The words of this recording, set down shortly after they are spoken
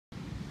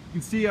You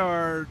can see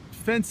our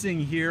fencing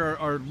here,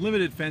 our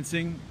limited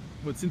fencing,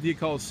 what Cynthia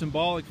calls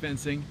symbolic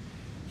fencing,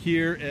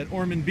 here at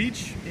Ormond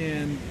Beach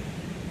in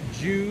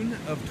June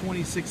of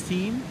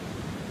 2016.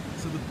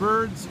 So the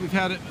birds,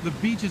 the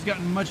beach has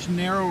gotten much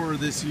narrower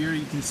this year.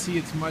 You can see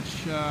it's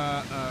much,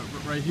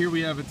 right here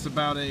it's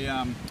about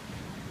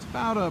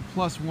a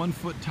plus 1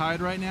 foot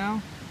tide right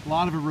now. A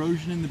lot of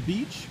erosion in the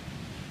beach.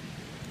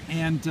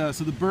 And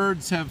so the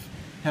birds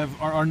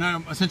are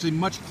now essentially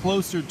much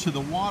closer to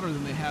the water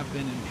than they have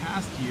been in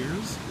past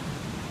years.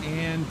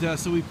 And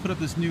so we put up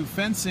this new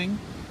fencing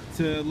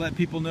to let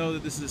people know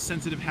that this is a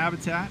sensitive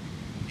habitat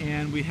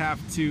and we have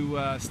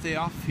to stay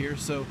off here.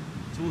 So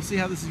we'll see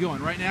how this is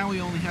going. Right now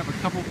we only have a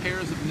couple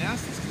pairs of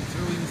nests because it's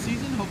early in the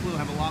season. Hopefully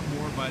we'll have a lot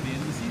more by the end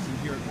of the season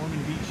here at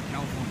Ormond Beach,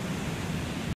 California.